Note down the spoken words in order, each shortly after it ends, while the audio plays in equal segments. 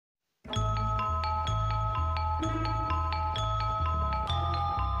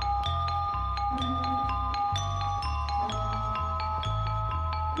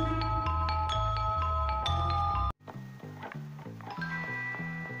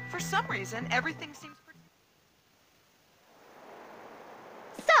For some reason, everything seems pretty...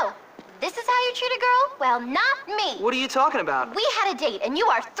 So, this is how you treat a girl? Well, not me. What are you talking about? We had a date, and you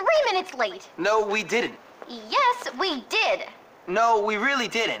are 3 minutes late. No, we didn't. Yes, we did. No, we really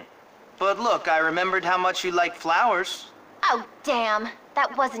didn't. But look, I remembered how much you like flowers. Oh, damn.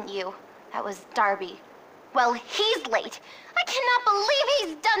 That wasn't you. That was Darby. Well, he's late. I cannot believe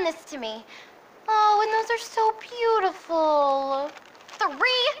he's done this to me. Oh, and those are so beautiful. 3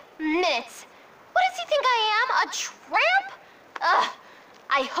 minutes. What does he think I am, a tramp? Ugh.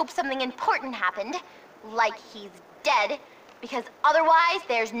 I hope something important happened, like he's dead, because otherwise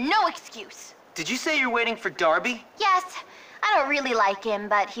there's no excuse. Did you say you're waiting for Darby? Yes. I don't really like him,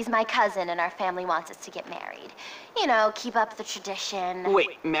 but he's my cousin and our family wants us to get married. You know, keep up the tradition.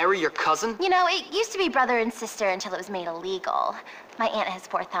 Wait, marry your cousin? You know, it used to be brother and sister until it was made illegal. My aunt has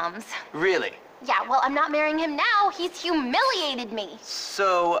 4 thumbs. Really? Yeah, well, I'm not marrying him now. He's humiliated me.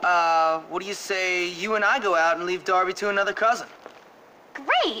 So, what do you say you and I go out and leave Darby to another cousin?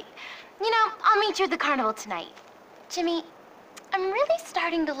 Great. You know, I'll meet you at the carnival tonight. Jimmy, I'm really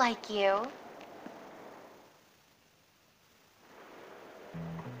starting to like you.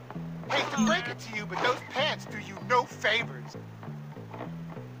 Hate to break it to you, but those pants do you no favors.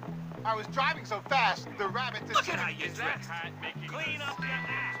 I was driving so fast, the rabbit just... Look at how you use that hat making clean up your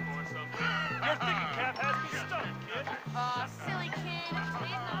ass or something. Your thinking cap has me stumped, kid. Silly kid,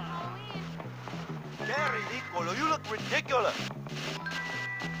 today's not Halloween. Gary Nicolo, you look ridiculous.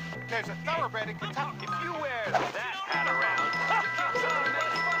 There's a thoroughbred in Kentucky. If you wear that hat around, the kids are gonna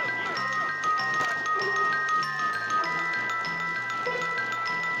make fun of you.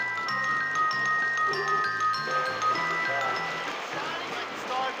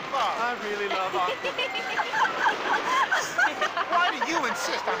 I really love Uncle. Why do you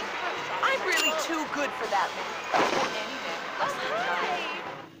insist on... I'm really too good for that man.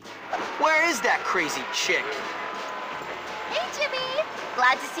 Where is that crazy chick? Hey, Jimmy.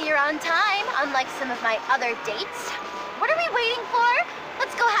 Glad to see you're on time, unlike some of my other dates. What are we waiting for?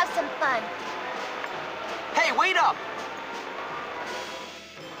 Let's go have some fun. Hey, wait up!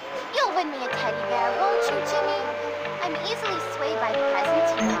 You'll win me a teddy bear, won't you, Jimmy? I'm easily swayed by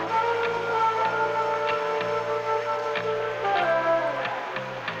presents you got.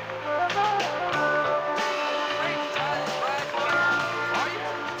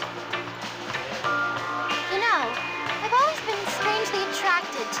 You know, I've always been strangely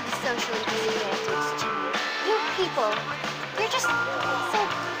attracted to the socially disadvantaged, Jimmy. You people, you're just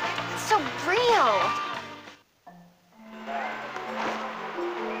so real.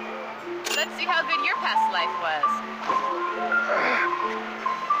 Let's see how good your past life was.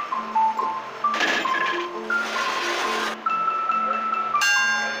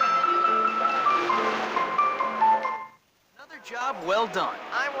 Another job well done.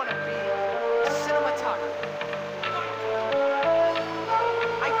 I want to be a cinematographer.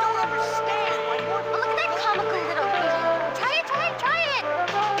 I don't understand why you're... Oh, look at that comical little thing. Try it.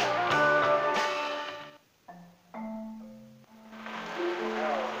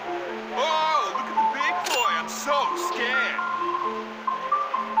 Oh, look at the big boy. I'm so scared.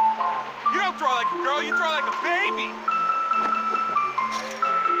 You don't throw like a girl, you throw like a baby.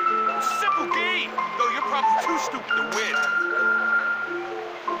 Simple game, though you're probably too stupid to win.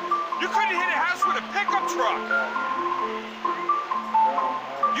 You couldn't hit a house with a pickup truck.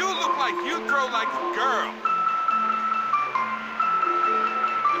 You look like you throw like a girl.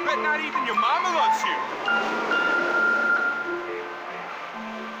 I bet not even your mama loves you.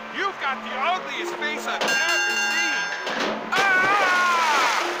 You've got the ugliest face I've ever seen.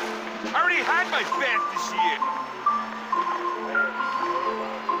 Ah! I already had my bath this year.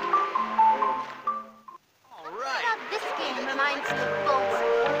 All right. How this game reminds me of Bulls.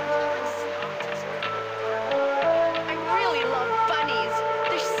 I really love bunnies.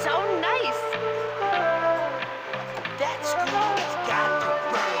 They're so nice. That school's got to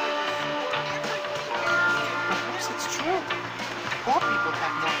burn. Perhaps it's true. Poor people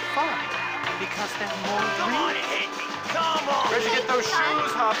have more fun because they're more Come on, dreamy. hit me. Come on. Where'd you get those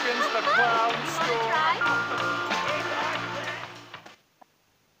shoes, Hopkins? The clown store.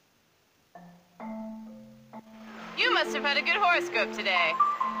 You must have had a good horoscope today.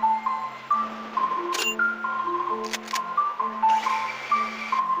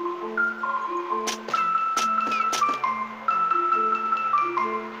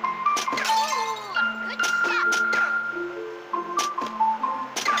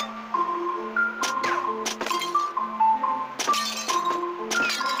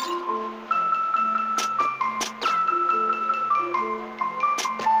 Good shot.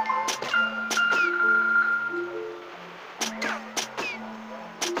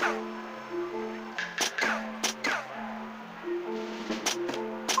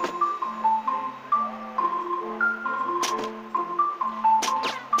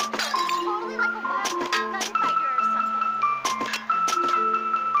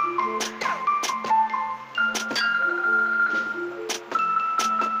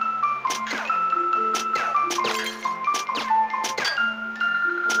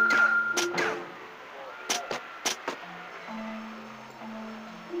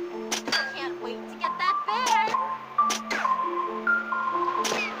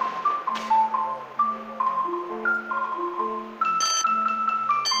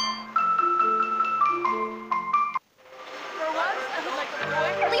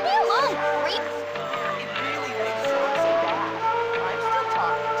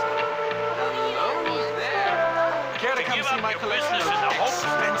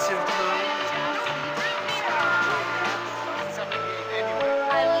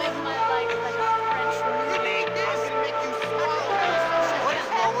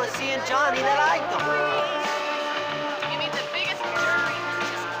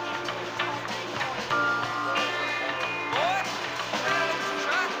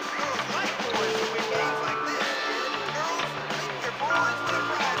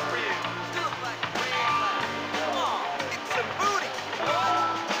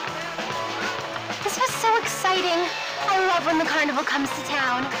 trouble comes to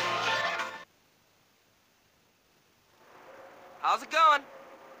town. How's it going?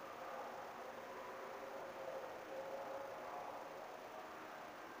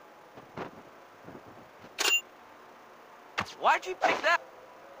 Why'd you pick that?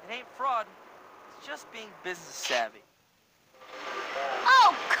 It ain't fraud. It's just being business savvy.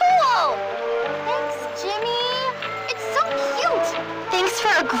 Oh, cool! Thanks, Jimmy. It's so cute. Thanks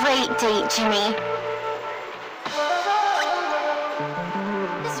for a great date, Jimmy.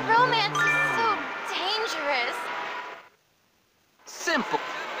 This romance is so dangerous. Simple.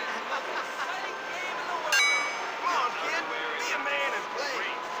 Come on, kid. Be a man and play.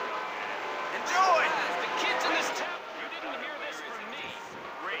 Enjoy. The kids in this town. You didn't hear this from me.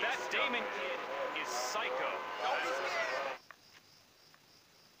 That Damon kid is psycho. Don't be scared.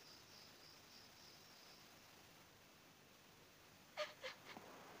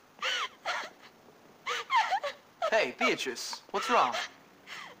 Hey, Beatrice, what's wrong?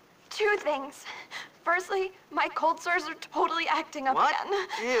 Two things. Firstly, my cold sores are totally acting up again.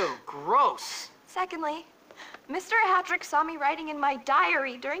 Ew, gross. Secondly, Mr. Hattrick saw me writing in my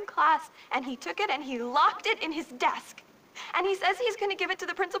diary during class, and he took it and he locked it in his desk. And he says he's gonna give it to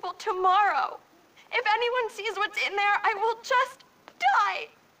the principal tomorrow. If anyone sees what's in there, I will just die.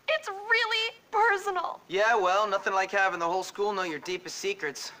 It's really personal. Yeah, well, nothing like having the whole school know your deepest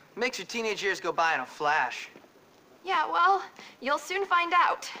secrets. Makes your teenage years go by in a flash. Yeah, well, you'll soon find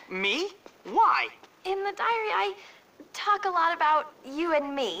out. Me? Why? In the diary, I talk a lot about you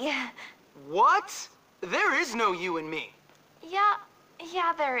and me. What? There is no you and me. Yeah,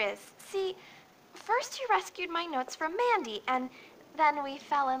 there is. See, first you rescued my notes from Mandy, and then we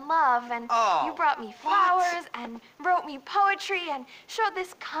fell in love, and Oh, you brought me flowers, and wrote me poetry, and showed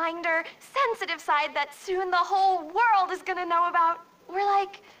this kinder, sensitive side that soon the whole world is gonna know about. We're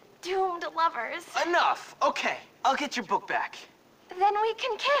like doomed lovers. Enough. Okay, I'll get your book back. Then we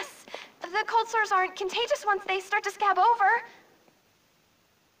can kiss. The cold sores aren't contagious once they start to scab over.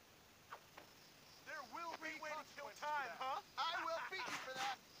 There will be way to kill time, huh? I will beat you for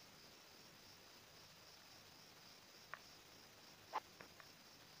that.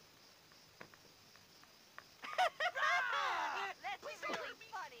 That's really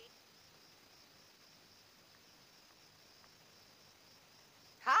funny.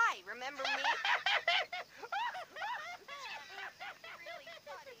 Hi, remember me? Really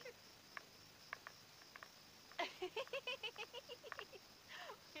funny.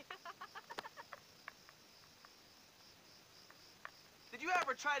 Did you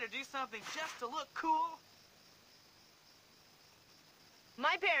ever try to do something just to look cool?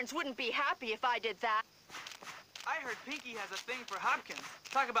 My parents wouldn't be happy if I did that. I heard Pinky has a thing for Hopkins.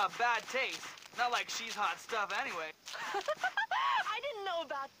 Talk about bad taste. Not like she's hot stuff anyway. I didn't know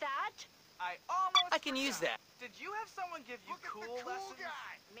about that. I almost I can use that. Did you have someone give you Look at cool the cool lessons?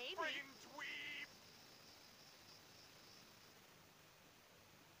 guy. Maybe. Friggin' dweeb.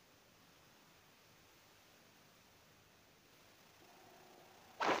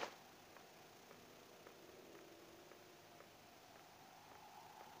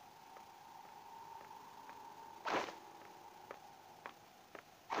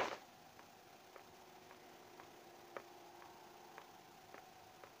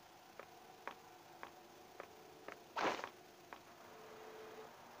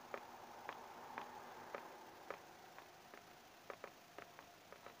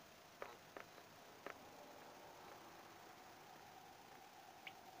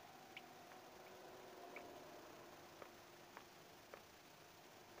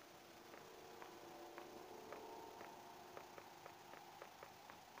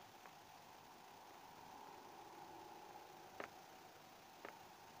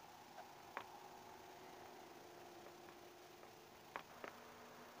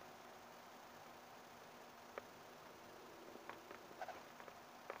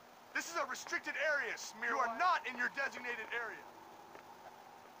 This is a restricted area, Smear. You are not in your designated area.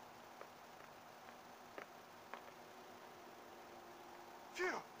 Phew!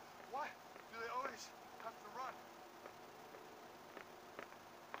 Why do they always have to run?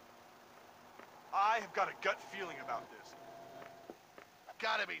 I have got a gut feeling about this.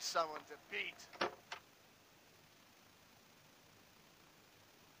 Gotta be someone to beat.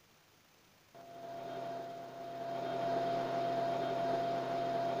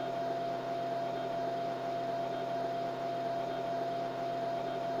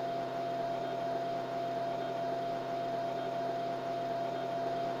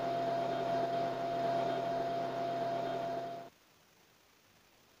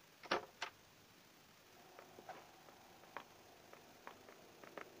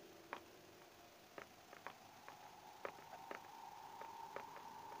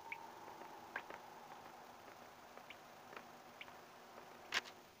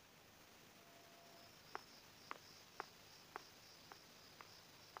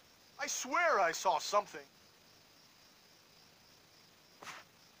 swear I saw something.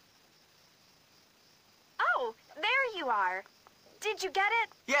 Oh, there you are. Did you get it?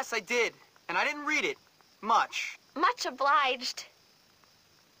 Yes, I did. And I didn't read it. Much. Much obliged.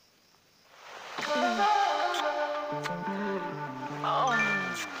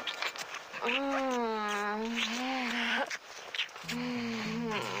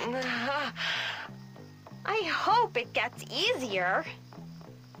 I hope it gets easier.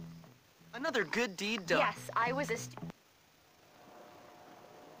 Another good deed done. Yes, I was a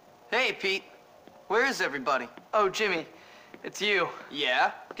Hey, Pete. Where is everybody? Oh, Jimmy. It's you.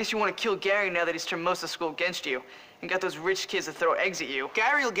 Yeah? Guess you want to kill Gary now that he's turned most of school against you and got those rich kids to throw eggs at you.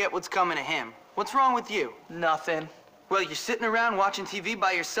 Gary will get what's coming to him. What's wrong with you? Nothing. Well, you're sitting around watching TV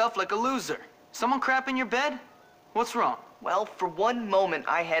by yourself like a loser. Someone crap in your bed? What's wrong? Well, for one moment,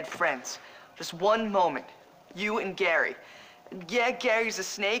 I had friends. Just one moment. You and Gary. Yeah, Gary's a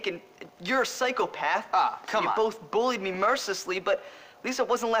snake, and you're a psychopath. Ah, come on. You both bullied me mercilessly, but at least I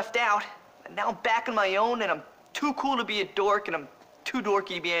wasn't left out. And now I'm back on my own, and I'm too cool to be a dork, and I'm too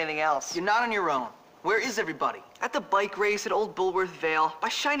dorky to be anything else. You're not on your own. Where is everybody? At the bike race at Old Bulworth Vale, by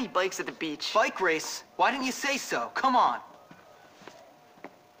shiny bikes at the beach. Bike race? Why didn't you say so? Come on.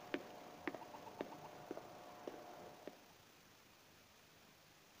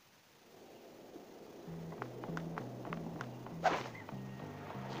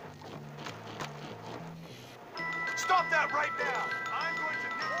 Stop that right now! I'm going to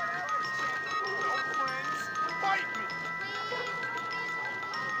nip your no friends, fight me!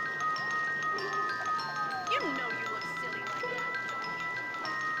 You know you look silly like that,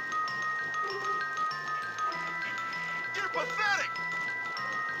 don't You're pathetic!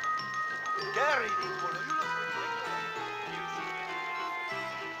 Gary, Nicolo, you look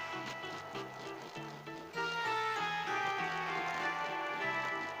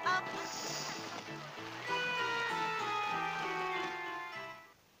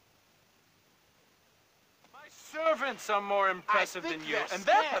Servants are more impressive than you, and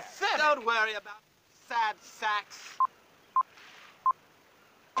they're pathetic. Don't worry about sad sacks.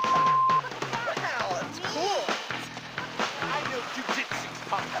 Hell, it's cool. I know jujitsu's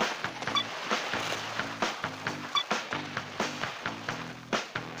punk.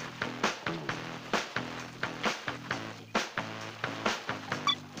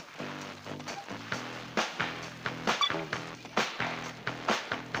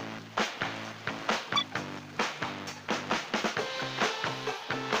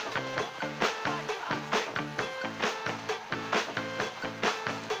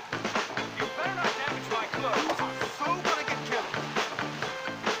 You better not damage my clothes. So gonna get killed.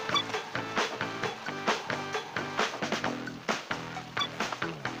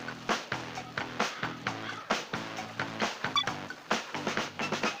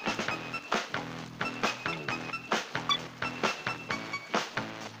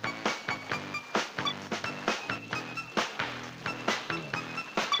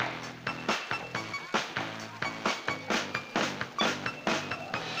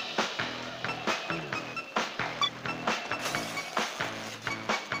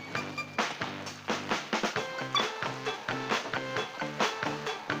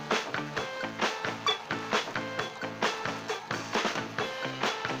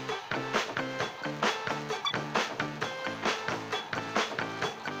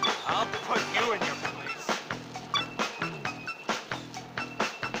 I'll put you in your place.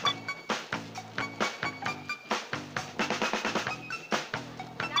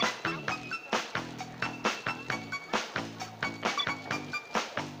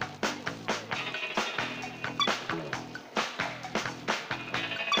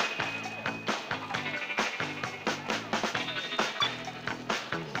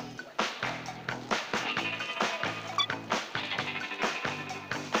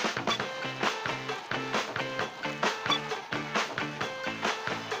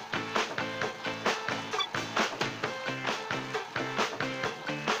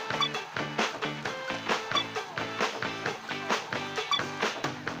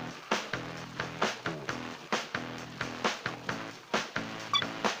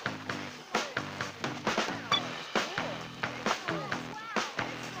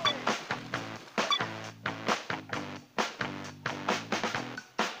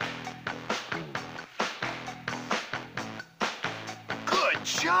 Good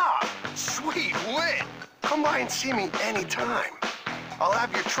job! Sweet win! Come by and see me anytime. I'll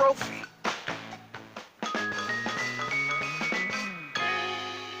have your trophy. I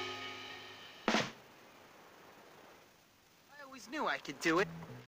always knew I could do it.